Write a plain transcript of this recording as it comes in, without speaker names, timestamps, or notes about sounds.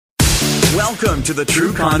Welcome to the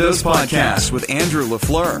True Condos Podcast with Andrew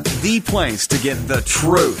LaFleur, the place to get the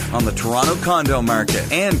truth on the Toronto condo market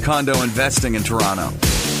and condo investing in Toronto.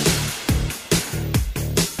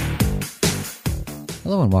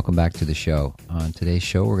 Hello and welcome back to the show. On today's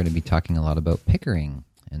show, we're going to be talking a lot about Pickering.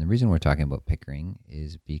 And the reason we're talking about Pickering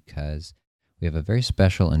is because we have a very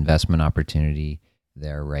special investment opportunity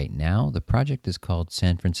there right now. The project is called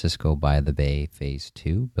San Francisco by the Bay Phase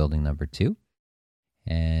 2, building number 2.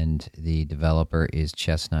 And the developer is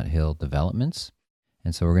Chestnut Hill Developments.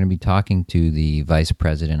 And so we're going to be talking to the Vice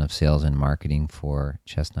President of Sales and Marketing for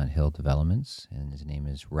Chestnut Hill Developments, and his name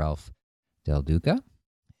is Ralph Del Duca.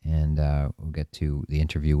 And we'll get to the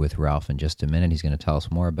interview with Ralph in just a minute. He's going to tell us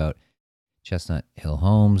more about Chestnut Hill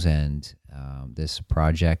Homes and this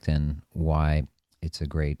project and why it's a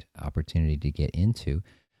great opportunity to get into.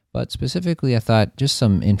 But specifically, I thought just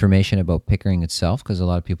some information about Pickering itself, because a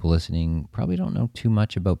lot of people listening probably don't know too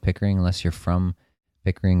much about Pickering. Unless you're from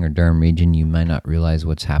Pickering or Durham region, you might not realize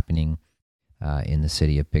what's happening in the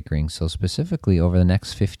city of Pickering. So specifically, over the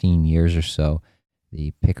next 15 years or so,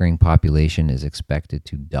 the Pickering population is expected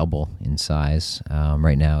to double in size.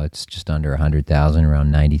 Right now, it's just under 100,000,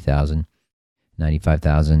 around 90,000,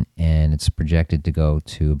 95,000, and it's projected to go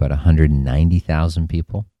to about 190,000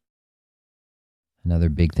 people. Another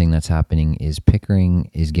big thing that's happening is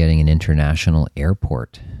Pickering is getting an international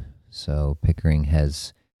airport. So Pickering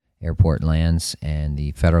has airport lands, and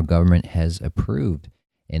the federal government has approved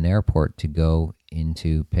an airport to go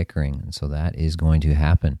into Pickering, and so that is going to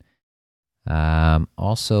happen.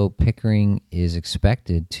 Also, Pickering is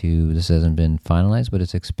expected to, this hasn't been finalized, but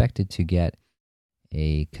it's expected to get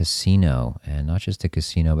a casino, and not just a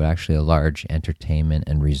casino, but actually a large entertainment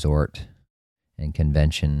and resort and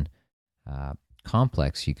convention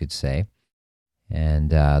complex, you could say. And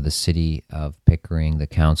the city of Pickering, the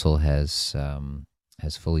council has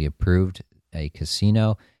fully approved a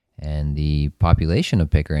casino, and the population of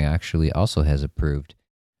Pickering actually also has approved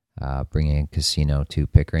bringing a casino to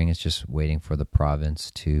Pickering. It's just waiting for the province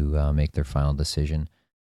to make their final decision.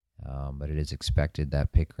 But it is expected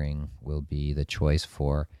that Pickering will be the choice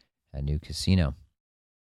for a new casino.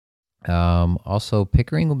 Also,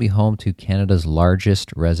 Pickering will be home to Canada's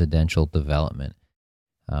largest residential development.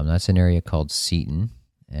 That's an area called Seaton,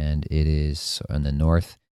 and it is on the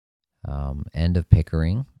north end of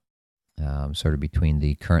Pickering, sort of between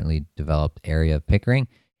the currently developed area of Pickering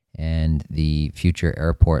and the future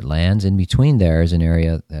airport lands. In between there is an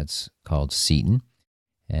area that's called Seaton,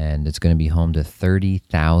 and it's going to be home to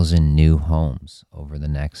 30,000 new homes over the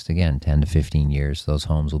next, again, 10 to 15 years. Those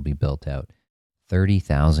homes will be built out.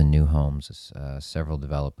 30,000 new homes. Several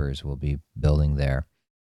developers will be building there.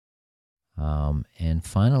 And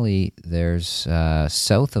finally, there's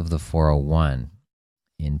south of the 401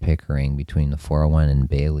 in Pickering, between the 401 and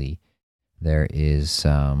Bailey, there is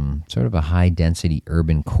sort of a high-density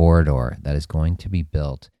urban corridor that is going to be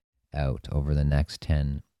built out over the next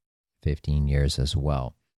 10, 15 years as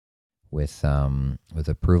well, with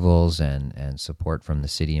approvals and support from the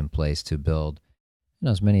city in place to build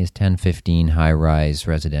as many as 10, 15 high-rise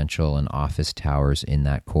residential and office towers in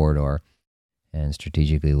that corridor, and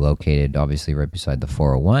strategically located, obviously, right beside the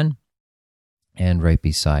 401 and right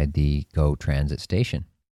beside the GO Transit station.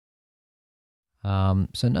 So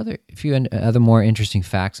a few other more interesting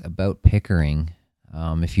facts about Pickering.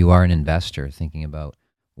 If you are an investor thinking about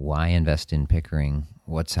why invest in Pickering,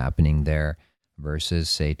 what's happening there versus,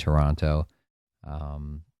 say, Toronto.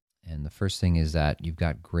 And the first thing is that you've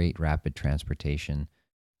got great rapid transportation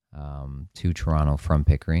to Toronto from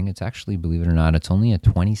Pickering. It's actually, believe it or not, it's only a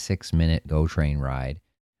 26-minute GO train ride,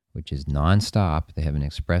 which is nonstop. They have an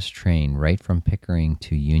express train right from Pickering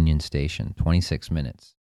to Union Station, 26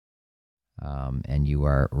 minutes. And you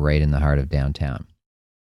are right in the heart of downtown.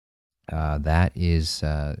 That is,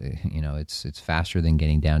 it's faster than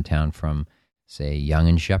getting downtown from, say, Yonge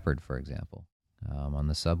and Sheppard, for example. On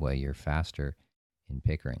the subway, you're faster in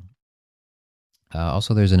Pickering.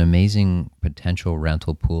 Also, there's an amazing potential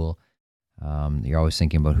rental pool. You're always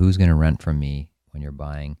thinking about who's going to rent from me when you're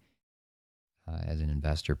buying as an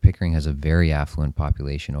investor. Pickering has a very affluent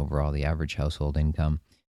population overall. The average household income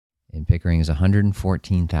in Pickering is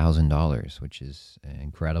 $114,000, which is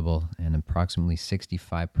incredible, and approximately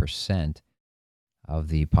 65% of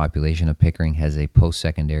the population of Pickering has a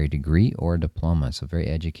post-secondary degree or diploma. So very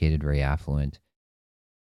educated, very affluent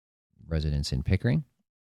residents in Pickering.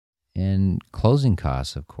 And closing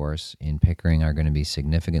costs, of course, in Pickering are going to be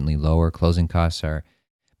significantly lower. Closing costs are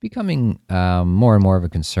becoming more and more of a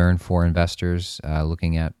concern for investors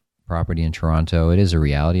looking at property in Toronto. It is a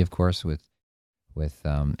reality, of course, with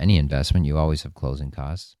any investment. You always have closing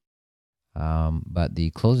costs. But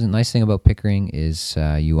the nice thing about Pickering is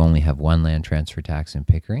you only have one land transfer tax in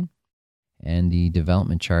Pickering, and the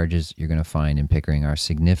development charges you're going to find in Pickering are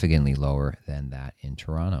significantly lower than that in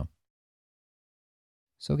Toronto.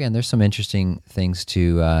 So again, there's some interesting things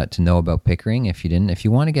to know about Pickering. If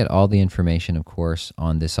you want to get all the information, of course,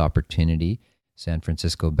 on this opportunity, San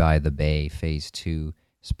Francisco by the Bay Phase 2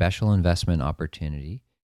 special investment opportunity,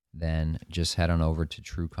 then just head on over to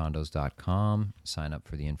truecondos.com, sign up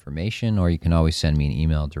for the information, or you can always send me an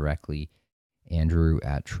email directly,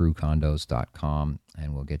 andrew@truecondos.com,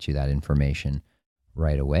 and we'll get you that information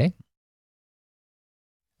right away.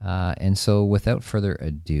 And so without further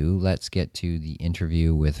ado, let's get to the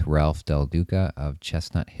interview with Ralph Del Duca of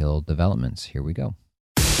Chestnut Hill Developments. Here we go.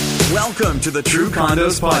 Welcome to the True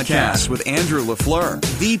Condos Podcast with Andrew LaFleur,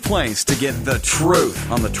 the place to get the truth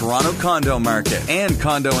on the Toronto condo market and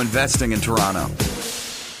condo investing in Toronto.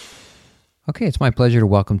 Okay, it's my pleasure to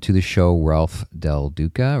welcome to the show Ralph Del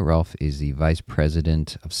Duca. Ralph is the Vice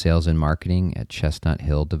President of Sales and Marketing at Chestnut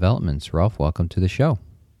Hill Developments. Ralph, welcome to the show.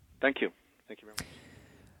 Thank you. Thank you very much.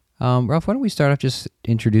 Ralph, why don't we start off, just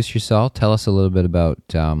introduce yourself. Tell us a little bit about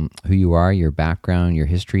who you are, your background, your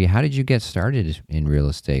history. How did you get started in real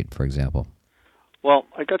estate, for example? Well,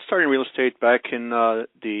 I got started in real estate back in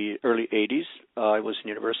the early 80s. I was in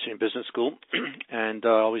university and business school, and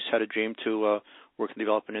I always had a dream to work in the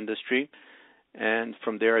development industry. And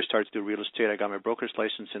from there, I started to do real estate. I got my broker's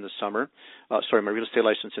license in the summer. My real estate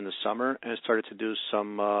license in the summer, and I started to do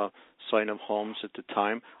some selling of homes at the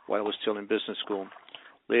time while I was still in business school.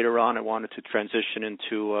 Later on, I wanted to transition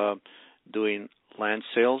into doing land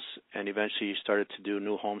sales, and eventually started to do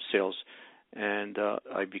new home sales. And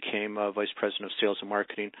I became Vice President of Sales and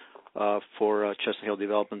Marketing for Chestnut Hill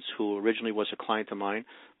Developments, who originally was a client of mine.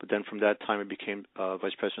 But then from that time, I became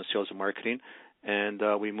Vice President of Sales and Marketing. And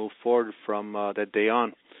we moved forward from that day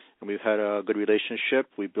on. And we've had a good relationship.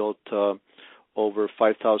 We built over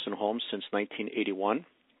 5,000 homes since 1981.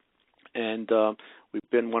 And we've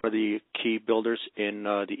been one of the key builders in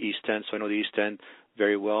the East End, so I know the East End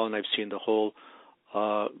very well, and I've seen the whole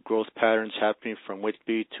growth patterns happening from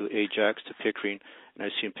Whitby to Ajax to Pickering, and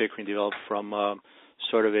I've seen Pickering develop from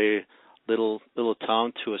sort of a little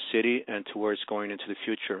town to a city and to where it's going into the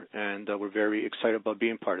future, and we're very excited about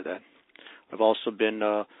being part of that. I've also been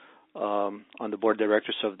on the board of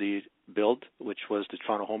directors of the BUILD, which was the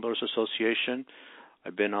Toronto Home Builders Association.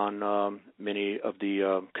 I've been on many of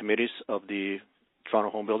the committees of the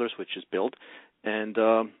Toronto Home Builders, which is BUILD, and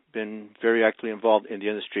been very actively involved in the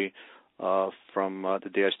industry from the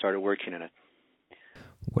day I started working in it.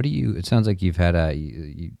 It sounds like you've had a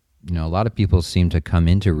lot of people seem to come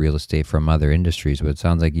into real estate from other industries, but it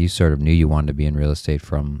sounds like you sort of knew you wanted to be in real estate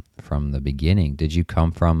from the beginning. Did you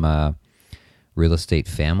come from a real estate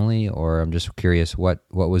family, or I'm just curious, what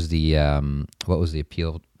was the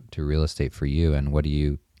appeal to real estate for you, and what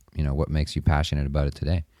makes you passionate about it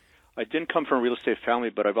today? I didn't come from a real estate family,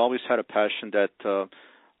 but I've always had a passion that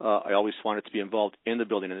I always wanted to be involved in the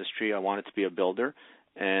building industry. I wanted to be a builder,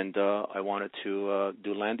 and I wanted to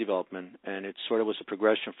do land development. And it sort of was a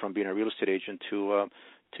progression from being a real estate agent to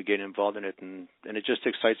getting involved in it. And it just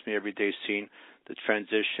excites me every day seeing the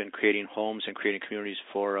transition, creating homes and creating communities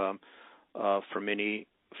for many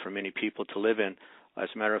people to live in. As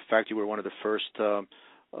a matter of fact, you were one of the first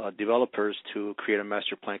developers to create a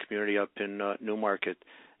master plan community up in Newmarket,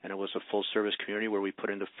 and it was a full-service community where we put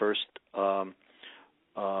in the first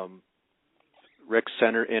rec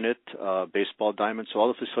center in it, baseball diamond. So all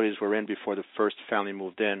the facilities were in before the first family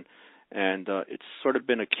moved in, and it's sort of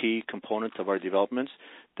been a key component of our developments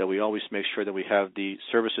that we always make sure that we have the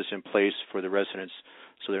services in place for the residents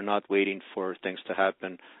so they're not waiting for things to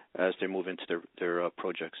happen as they move into their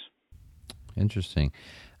projects. Interesting.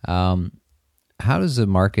 How does the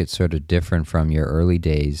market sort of different from your early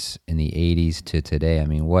days in the 80s to today? I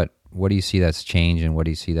mean, what do you see that's changed, and what do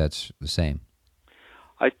you see that's the same?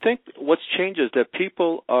 I think what's changed is that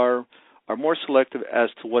people are more selective as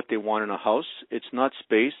to what they want in a house. It's not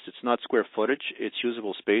space, it's not square footage, it's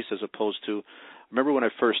usable space, as opposed to, I remember when I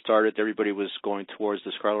first started, everybody was going towards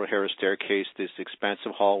the Scarlett O'Hara staircase, these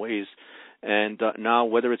expansive hallways, and now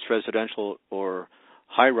whether it's residential or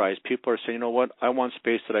high-rise, people are saying, you know what, I want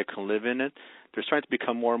space that I can live in it. They're starting to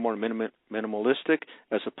become more and more minimalistic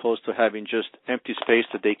as opposed to having just empty space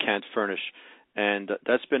that they can't furnish. And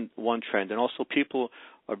that's been one trend. And also people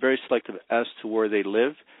are very selective as to where they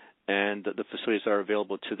live and the facilities that are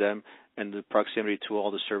available to them and the proximity to all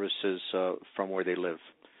the services from where they live.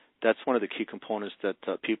 That's one of the key components that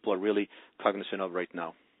people are really cognizant of right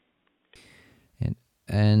now.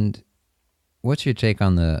 And what's your take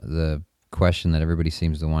on the question that everybody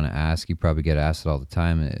seems to want to ask. You probably get asked it all the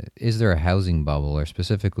time. Is there a housing bubble, or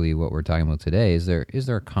specifically what we're talking about today? Is there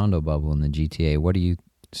a condo bubble in the GTA? What do you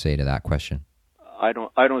say to that question? I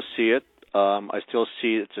don't see it. I still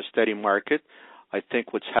see it's a steady market. I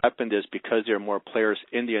think what's happened is because there are more players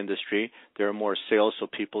in the industry, there are more sales. So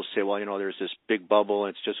people say, well, there's this big bubble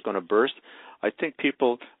and it's just going to burst. I think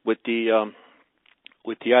people with the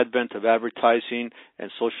advent of advertising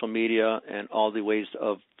and social media and all the ways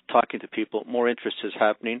of talking to people, more interest is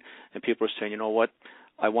happening, and people are saying, you know what,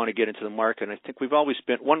 I want to get into the market. And I think we've always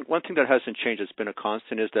been one thing that hasn't changed, it's been a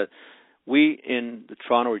constant, is that we in the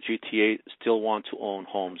Toronto or GTA still want to own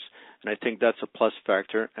homes. And I think that's a plus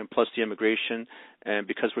factor, and plus the immigration, and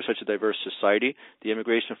because we're such a diverse society, the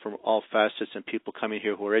immigration from all facets and people coming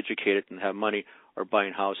here who are educated and have money are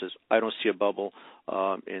buying houses. I don't see a bubble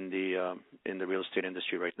in the real estate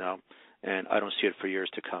industry right now, and I don't see it for years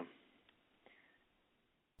to come.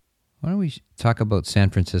 Why don't we talk about San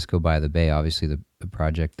Francisco by the Bay? Obviously, the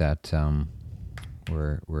project that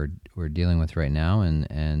we're dealing with right now,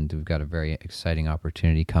 and we've got a very exciting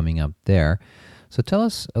opportunity coming up there. So tell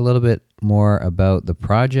us a little bit more about the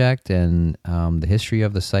project and the history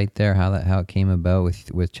of the site there, how it came about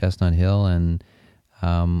with Chestnut Hill, and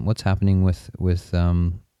what's happening with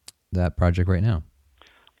that project right now.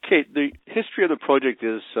 Okay, the history of the project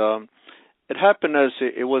is it happened as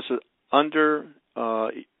it was an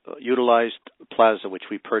utilized plaza which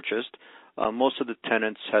we purchased. Most of the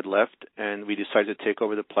tenants had left, and we decided to take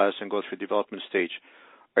over the plaza and go through the development stage.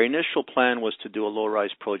 Our initial plan was to do a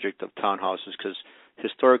low-rise project of townhouses because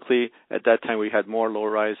historically at that time we had more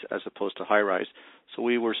low-rise as opposed to high-rise. So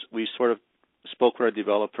we sort of spoke with our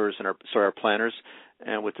developers and our planners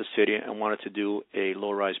and with the city and wanted to do a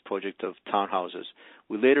low-rise project of townhouses.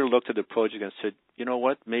 We later looked at the project and said, you know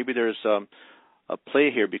what, maybe there's a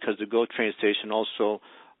play here because the GO train station also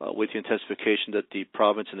with the intensification that the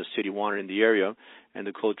province and the city wanted in the area, and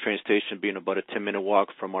the GO train station being about a 10-minute walk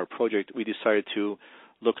from our project, we decided to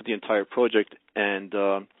look at the entire project and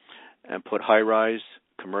put high-rise,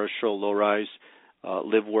 commercial, low-rise,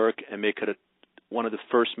 live work, and make it one of the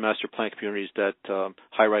first master plan communities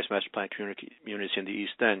high-rise master plan communities in the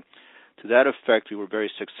East End. To that effect, we were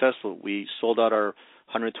very successful. We sold out our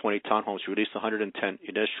 120 townhomes. We released 110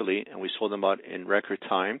 initially, and we sold them out in record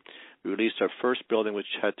time. We released our first building, which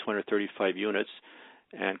had 235 units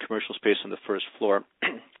and commercial space on the first floor,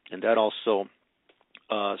 and that also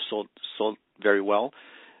sold very well.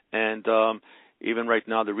 And even right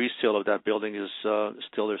now, the resale of that building is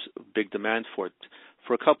still there's big demand for it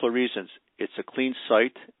for a couple of reasons. It's a clean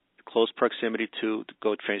site, close proximity to the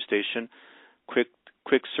GO train station, quick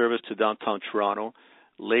service to downtown Toronto,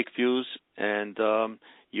 lake views, and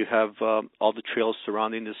you have all the trails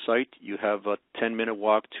surrounding the site. You have a 10-minute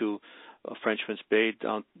walk to Frenchman's Bay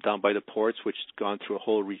down by the ports, which has gone through a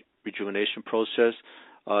whole rejuvenation process.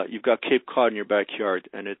 You've got Cape Cod in your backyard,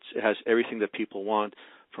 and it has everything that people want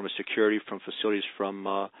from a security, from facilities,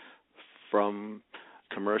 from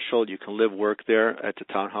commercial. You can live, work there at the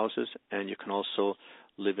townhouses, and you can also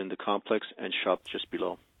live in the complex and shop just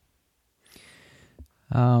below.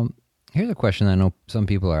 Here's a question I know some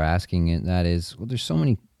people are asking, and that is, well, there's so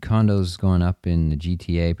many condos going up in the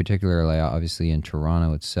GTA, particularly obviously in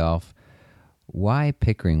Toronto itself. Why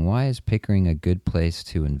Pickering? Why is Pickering a good place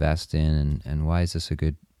to invest in, and why is this a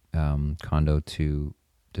good condo to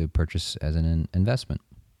purchase as an investment?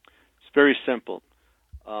 It's very simple.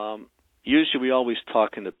 Usually we always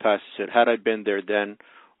talk in the past, said, had I been there then,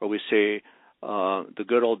 or we say the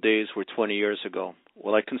good old days were 20 years ago.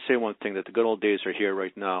 Well, I can say one thing, that the good old days are here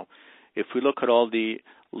right now. If we look at all the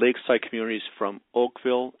lakeside communities from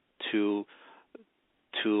Oakville to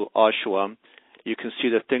Oshawa, you can see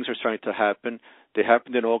that things are starting to happen. They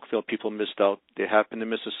happened in Oakville, people missed out. They happened in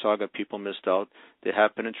Mississauga, people missed out. They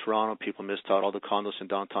happened in Toronto, people missed out. All the condos in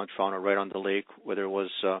downtown Toronto right on the lake, whether it was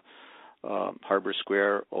Harbor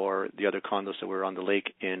Square or the other condos that were on the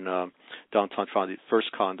lake in downtown Toronto, the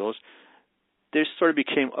first condos, they sort of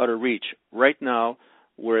became out of reach. Right now,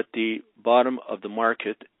 we're at the bottom of the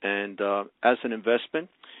market, and as an investment,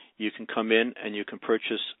 you can come in and you can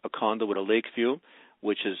purchase a condo with a lake view,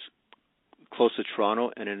 which is close to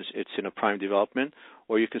Toronto, and it's in a prime development.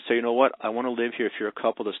 Or you can say, you know what, I want to live here. If you're a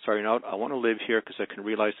couple that's starting out, I want to live here because I can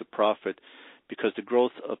realize the profit, because the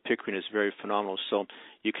growth of Pickering is very phenomenal. So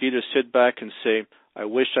you can either sit back and say, I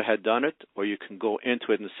wish I had done it, or you can go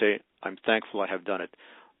into it and say, I'm thankful I have done it.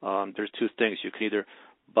 There's two things. You can either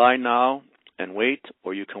buy now and wait,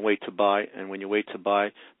 or you can wait to buy, and when you wait to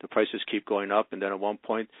buy, the prices keep going up, and then at one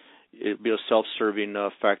point, it'll be a self-serving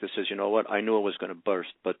fact that says, you know what, I knew it was going to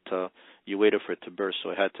burst, but you waited for it to burst,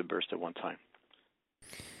 so it had to burst at one time.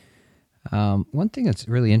 One thing that's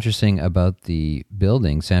really interesting about the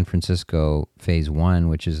building, San Francisco Phase 1,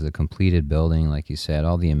 which is the completed building, like you said,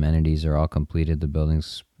 all the amenities are all completed, the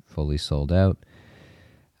building's fully sold out,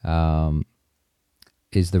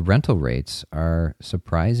 is the rental rates are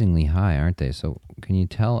surprisingly high, aren't they? So can you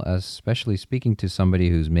tell us, especially speaking to somebody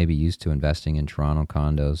who's maybe used to investing in Toronto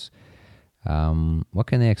condos, what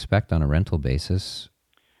can they expect on a rental basis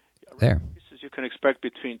there? You can expect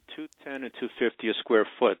between $210 and $250 a square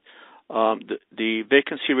foot. The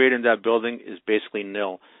vacancy rate in that building is basically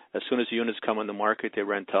nil. As soon as the units come on the market, they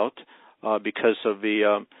rent out because of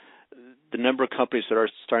the number of companies that are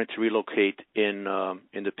starting to relocate in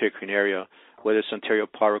the Pickering area, whether it's Ontario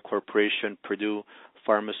Power Corporation, Purdue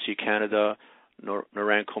Pharmacy Canada,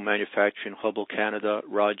 Noranco Manufacturing, Hubbell Canada,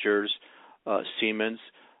 Rogers, Siemens,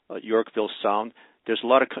 Yorkville Sound. There's a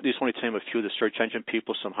lot of these. Only to name a few of the search engine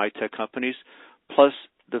people, some high tech companies, plus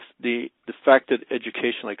the fact that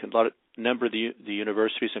education, like a number of the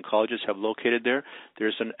universities and colleges have located there.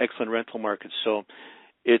 There's an excellent rental market. So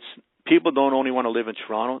it's people don't only want to live in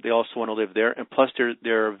Toronto; they also want to live there. And plus,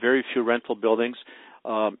 there are very few rental buildings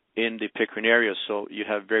in the Pickering area, so you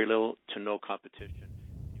have very little to no competition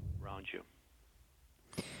around you.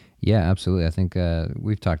 Yeah, absolutely. I think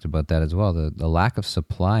we've talked about that as well. The lack of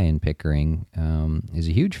supply in Pickering is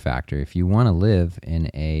a huge factor. If you want to live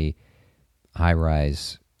in a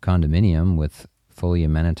high-rise condominium with fully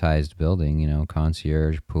amenitized building,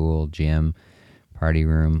 concierge, pool, gym, party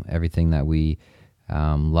room, everything that we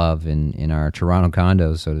love in our Toronto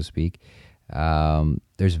condos, so to speak,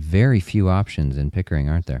 there's very few options in Pickering,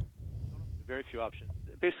 aren't there? Very few options.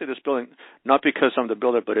 Basically, this building, not because I'm the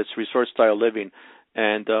builder, but it's resort-style living.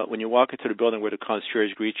 And when you walk into the building where the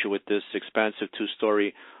concierge greets you with this expansive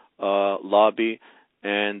two-story lobby,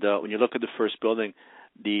 and when you look at the first building,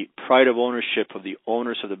 the pride of ownership of the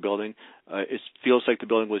owners of the building, it feels like the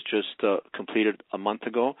building was just completed a month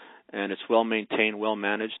ago, and it's well-maintained,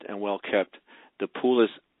 well-managed, and well-kept. The pool is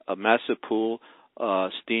a massive pool,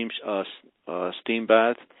 steam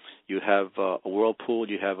bath. You have a whirlpool.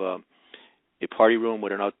 You have a party room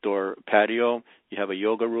with an outdoor patio. You have a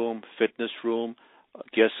yoga room, fitness room,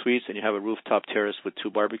 guest suites, and you have a rooftop terrace with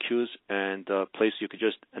 2 barbecues and a place you could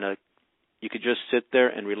just sit there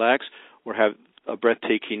and relax, or have a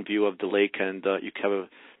breathtaking view of the lake, and you can have a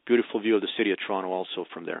beautiful view of the city of Toronto also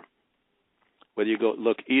from there. Whether you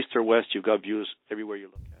look east or west, you've got views everywhere you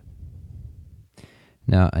look at.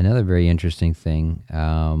 Now, another very interesting thing,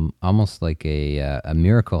 almost like a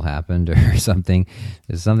miracle happened or something,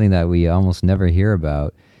 is something that we almost never hear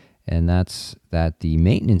about, and that's that the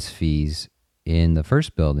maintenance fees in the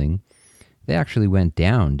first building, they actually went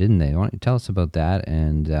down, didn't they? Why don't you tell us about that?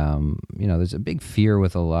 And, there's a big fear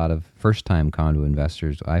with a lot of first-time condo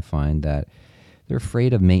investors, I find, that they're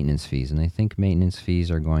afraid of maintenance fees, and they think maintenance fees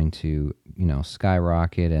are going to,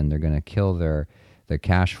 skyrocket, and they're going to kill their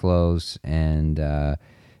cash flows, and,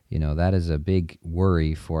 that is a big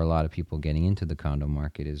worry for a lot of people getting into the condo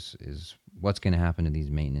market is what's going to happen to these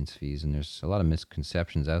maintenance fees, and there's a lot of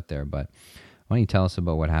misconceptions out there, but why don't you tell us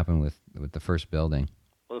about what happened with the first building?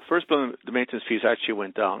 Well, the first building, the maintenance fees actually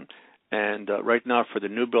went down. And right now for the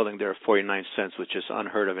new building, they're 49 cents, which is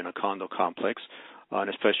unheard of in a condo complex, and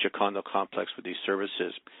especially a condo complex with these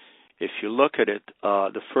services. If you look at it,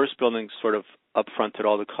 the first building sort of upfronted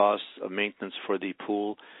all the costs of maintenance for the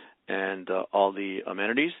pool and all the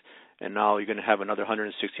amenities. And now you're going to have another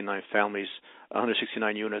 169 families,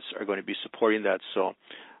 169 units are going to be supporting that. So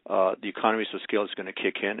the economies of scale is going to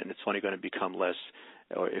kick in, and it's only going to become less,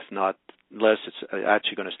 or if not less, it's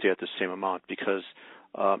actually going to stay at the same amount because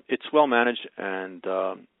it's well managed, and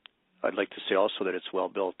I'd like to say also that it's well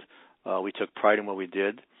built. We took pride in what we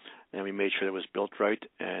did, and we made sure that it was built right,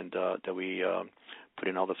 and that we put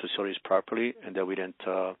in all the facilities properly, and that we didn't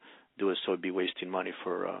do it so it'd be wasting money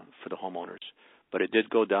for the homeowners. But it did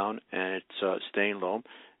go down, and it's staying low.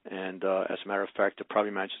 And as a matter of fact, the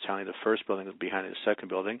property manager is telling the first building is behind the second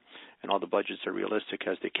building, and all the budgets are realistic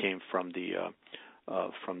as they came from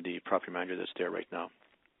the property manager that's there right now.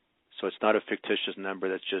 So it's not a fictitious number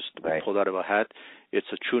that's just pulled out of a hat. It's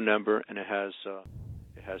a true number, and it has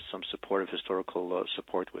some supportive historical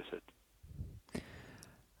support with it.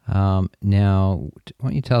 Now, why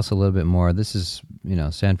don't you tell us a little bit more? This is,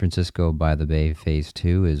 San Francisco by the Bay Phase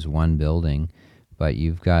 2 is one building, but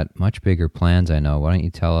you've got much bigger plans, I know. Why don't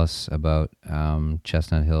you tell us about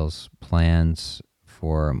Chestnut Hill's plans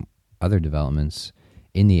for other developments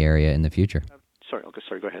in the area in the future? Sorry,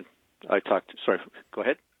 go ahead. Go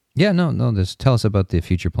ahead. Yeah, no, just tell us about the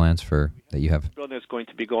future plans that you have. The building is going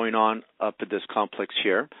to be going on up at this complex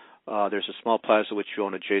here. There's a small plaza which you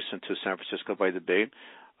own adjacent to San Francisco by the Bay.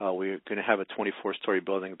 We're going to have a 24-story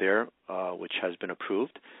building there, which has been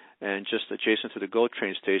approved. And just adjacent to the GO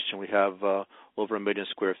train station, we have over 1 million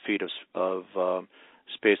square feet of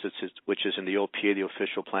space, which is in the OPA, the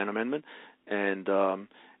Official Plan Amendment, and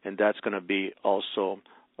that's going to be also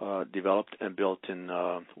developed and built in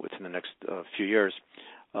within the next few years,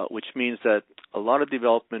 which means that a lot of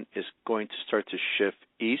development is going to start to shift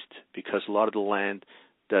east because a lot of the land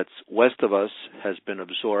that's west of us has been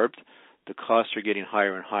absorbed. The costs are getting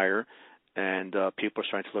higher and higher, and people are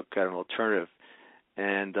starting to look at an alternative.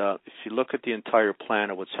 And if you look at the entire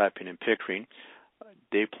plan of what's happening in Pickering,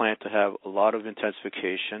 they plan to have a lot of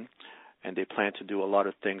intensification, and they plan to do a lot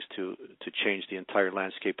of things to change the entire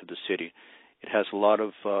landscape of the city. It has a lot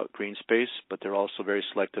of green space, but they're also very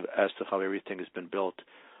selective as to how everything has been built.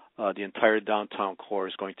 The entire downtown core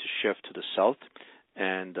is going to shift to the south,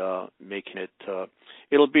 and making it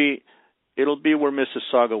it'll be where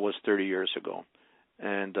Mississauga was 30 years ago.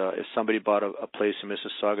 And if somebody bought a place in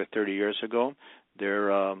Mississauga 30 years ago,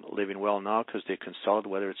 they're living well now because they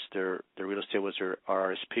consolidate, whether it's their real estate was their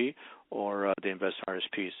RRSP or they invest in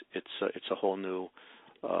RSPs. It's a whole new.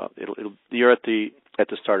 You're at the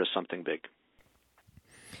start of something big.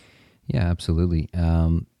 Yeah, absolutely.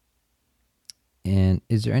 And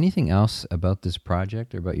is there anything else about this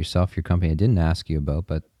project or about yourself, your company, I didn't ask you about,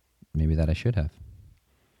 but maybe that I should have?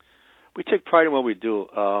 We take pride in what we do.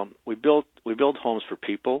 We build homes for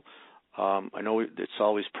people. I know it's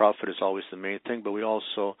always profit is always the main thing, but we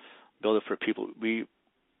also build it for people. We've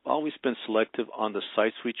always been selective on the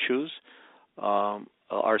sites we choose.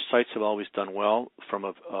 Our sites have always done well from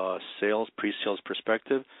a pre-sales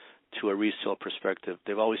perspective to a resale perspective.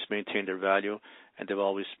 They've always maintained their value, and they've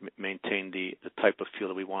always maintained the type of feel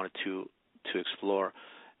that we wanted to explore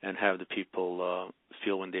and have the people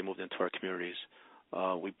feel when they moved into our communities.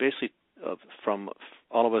 We basically, from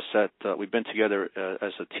all of us we've been together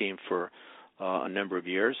as a team for a number of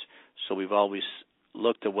years, so we've always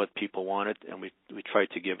looked at what people wanted, and we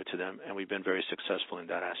tried to give it to them, and we've been very successful in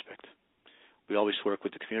that aspect. We always work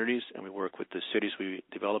with the communities, and we work with the cities we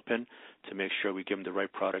develop in to make sure we give them the right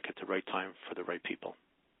product at the right time for the right people.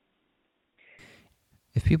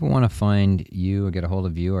 If people want to find you or get a hold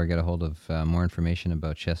of you or get a hold of more information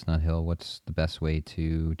about Chestnut Hill, what's the best way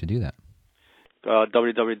to do that?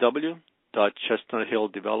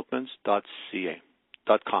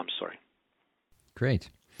 www.chestnuthilldevelopments.com. Great.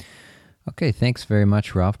 Okay, thanks very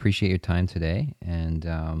much, Ralph. Appreciate your time today, and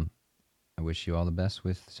I wish you all the best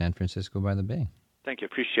with San Francisco by the Bay. Thank you.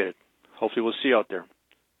 Appreciate it. Hopefully we'll see you out there.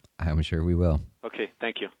 I'm sure we will. Okay,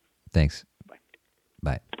 thank you. Thanks. Bye.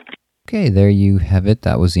 Bye. Okay, there you have it.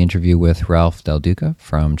 That was the interview with Ralph Del Duca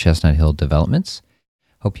from Chestnut Hill Developments.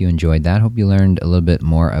 Hope you enjoyed that. Hope you learned a little bit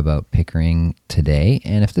more about Pickering today.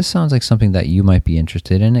 And if this sounds like something that you might be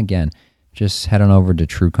interested in, again, just head on over to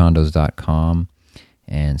truecondos.com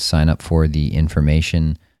and sign up for the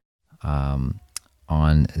information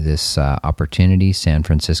on this opportunity, San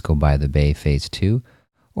Francisco by the Bay Phase 2.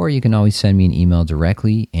 Or you can always send me an email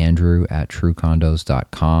directly,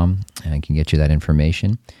 andrew@truecondos.com, and I can get you that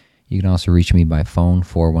information. You can also reach me by phone,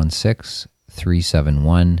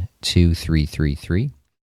 416-371-2333.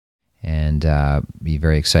 And be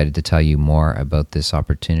very excited to tell you more about this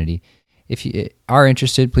opportunity. If you are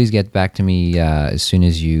interested, please get back to me as soon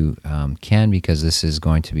as you can, because this is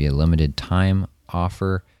going to be a limited time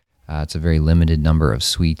offer. It's a very limited number of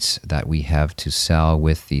suites that we have to sell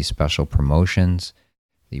with these special promotions.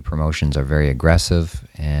 The promotions are very aggressive,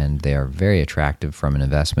 and they are very attractive from an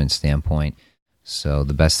investment standpoint. So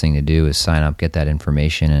the best thing to do is sign up, get that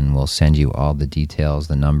information, and we'll send you all the details,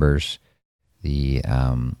 the numbers, the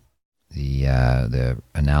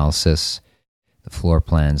analysis, the floor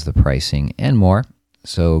plans, the pricing, and more.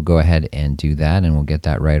 So go ahead and do that, and we'll get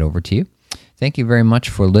that right over to you. Thank you very much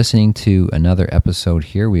for listening to another episode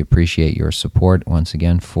here. We appreciate your support once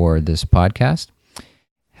again for this podcast.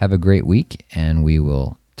 Have a great week, and we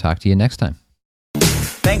will talk to you next time.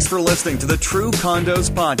 Thanks for listening to the True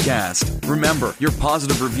Condos Podcast. Remember, your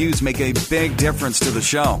positive reviews make a big difference to the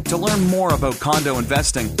show. To learn more about condo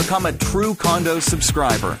investing, become a True Condos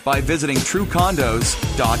subscriber by visiting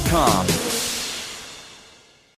truecondos.com.